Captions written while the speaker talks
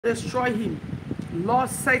destroy him. Lord,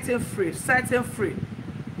 set him free. Set him free.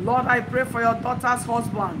 Lord, I pray for your daughter's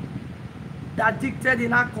husband that addicted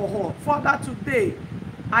in alcohol. Father, today,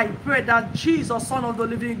 I pray that Jesus, Son of the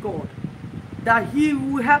living God, that he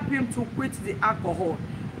will help him to quit the alcohol.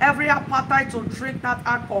 Every appetite to drink that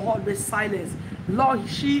alcohol be silenced. Lord,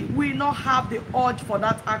 she will not have the urge for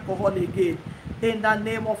that alcohol again. In the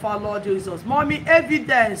name of our Lord Jesus. Mommy,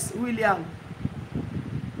 evidence, William.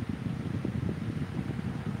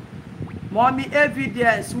 Mommy,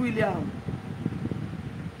 evidence, William.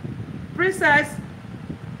 Princess,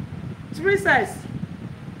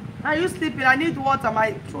 are you sleeping? I need water.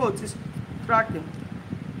 My throat is cracking.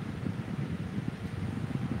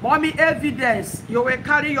 Mommy, evidence. You will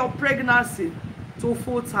carry your pregnancy to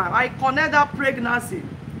full time. I connect that pregnancy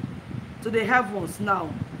to the heavens now.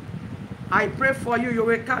 I pray for you. You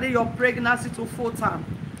will carry your pregnancy to full time.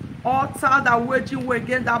 Altar that waging war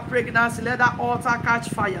against that pregnancy, let that altar catch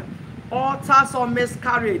fire. Altars of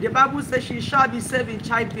miscarriage. The Bible says she shall be saved in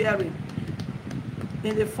childbearing.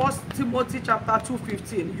 In the 1 Timothy chapter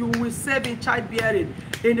 2:15, you will save in childbearing.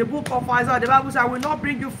 In the book of Isaiah, the Bible says, I will not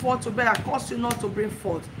bring you forth to bear, I cause you not to bring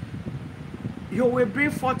forth. You will bring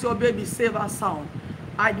forth your baby safe and sound.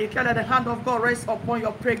 I declare that the hand of God rests upon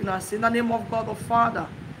your pregnancy. In the name of God the Father,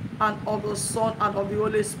 and of the Son, and of the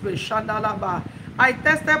Holy Spirit. Shandalaba. I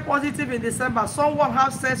tested positive in December. Someone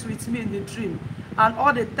has sex with me in the dream, and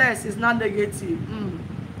all the tests is not negative.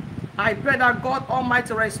 I pray that God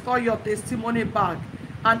Almighty restore your testimony back.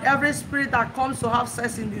 And every spirit that comes to have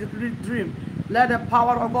sex in the dream, let the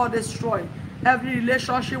power of God destroy every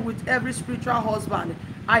relationship with every spiritual husband.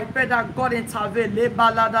 I pray that God intervene in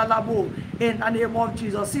the name of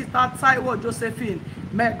Jesus. Sister Taiwo Josephine,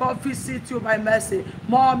 may God visit you by mercy.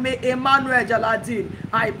 Mommy Emmanuel Jaladin,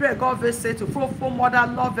 I pray God visit you. Fruitful Mother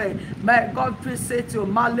Loving, may God visit you.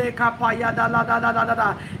 Maleka Payada la da da da da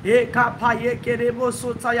da. Eka Paye Kerebo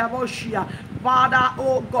Sotayaboshia. Father,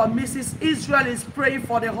 oh God, Mrs. Israel is praying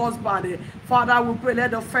for the husband. Father, we pray,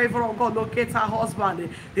 let the favor of God locate her husband.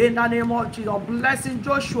 In the name of Jesus, blessing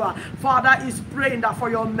Joshua. Father is praying that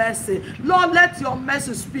for your mercy. Lord, let your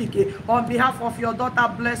mercy speak on behalf of your daughter,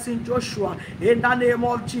 blessing Joshua. In the name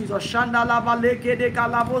of Jesus. May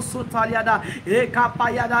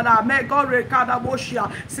God rekada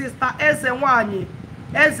Boshia. Sister Ezenwani.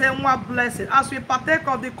 As one blessing, as we partake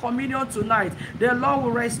of the communion tonight, the Lord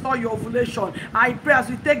will restore your ovulation. I pray as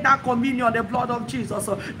we take that communion, the blood of Jesus,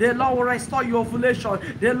 the Lord will restore your ovulation.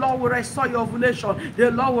 The Lord will restore your ovulation.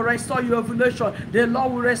 The Lord will restore your ovulation. The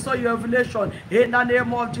Lord will restore your ovulation. In the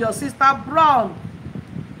name of Jesus. Sister Brown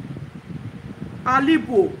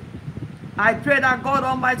Alibo, I pray that God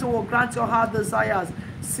Almighty will grant your heart desires.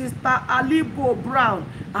 Sister Alibo Brown,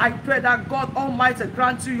 I pray that God Almighty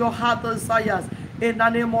grant you your heart desires. In the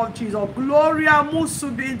name of Jesus. Gloria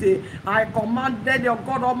Musubindi, I command that your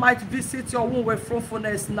God Almighty visit your womb with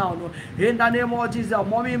fruitfulness now. In the name of Jesus.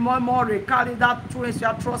 Mommy, carry that twins. You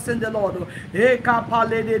are trusting the Lord.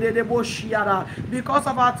 Because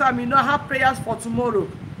of our time, you know, have prayers for tomorrow.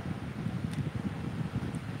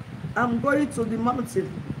 I'm going to the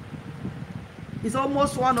mountain. It's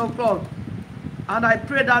almost 1 o'clock. And I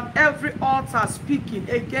pray that every altar speaking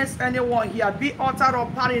against anyone here, be altar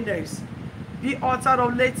of barrenness, the altar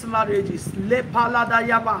of late marriages, let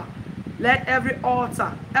every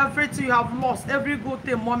altar, everything you have lost, every good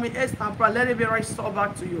thing, Mommy Esther, let it be restored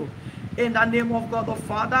back to you. In the name of God the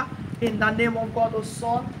Father, in the name of God the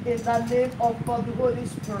Son, in the name of God the Holy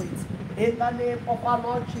Spirit, in the name of our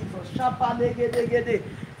Lord Jesus.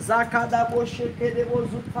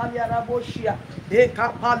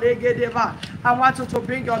 I want you to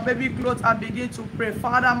bring your baby clothes and begin to pray.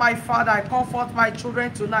 Father, my Father, I comfort my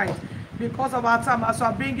children tonight. Because of our time, as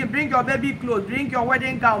I bring your baby clothes, bring your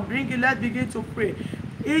wedding gown, bring it, let's begin to pray.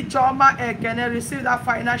 Each Joma can receive that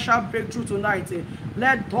financial breakthrough tonight.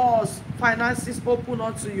 Let doors, finances open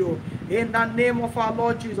unto you. In the name of our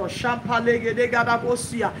Lord Jesus.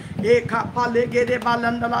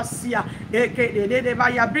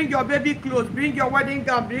 Bring your baby clothes, bring your wedding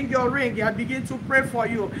gown, bring your ring, and begin to pray for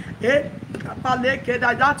you.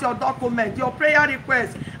 That's your document, your prayer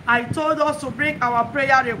request. I told us to bring our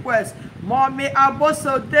prayer request. Mommy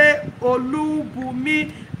Abosode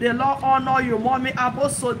Olubumi, the Lord honor you. Mommy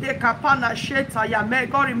Abosode Kapana Shetaya. May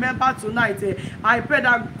God remember tonight. I pray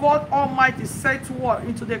that God Almighty set war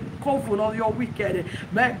into the coven of your wicked.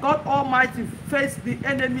 May God Almighty face the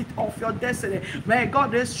enemy of your destiny. May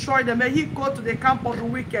God destroy them. May He go to the camp of the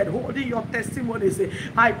wicked, holding your testimonies.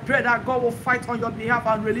 I pray that God will fight on your behalf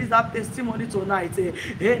and release that testimony tonight.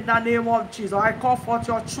 In the name of Jesus, I call forth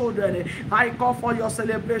your children. I call for your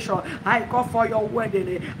celebration. I call for your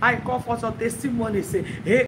wedding. I call for your testimonies.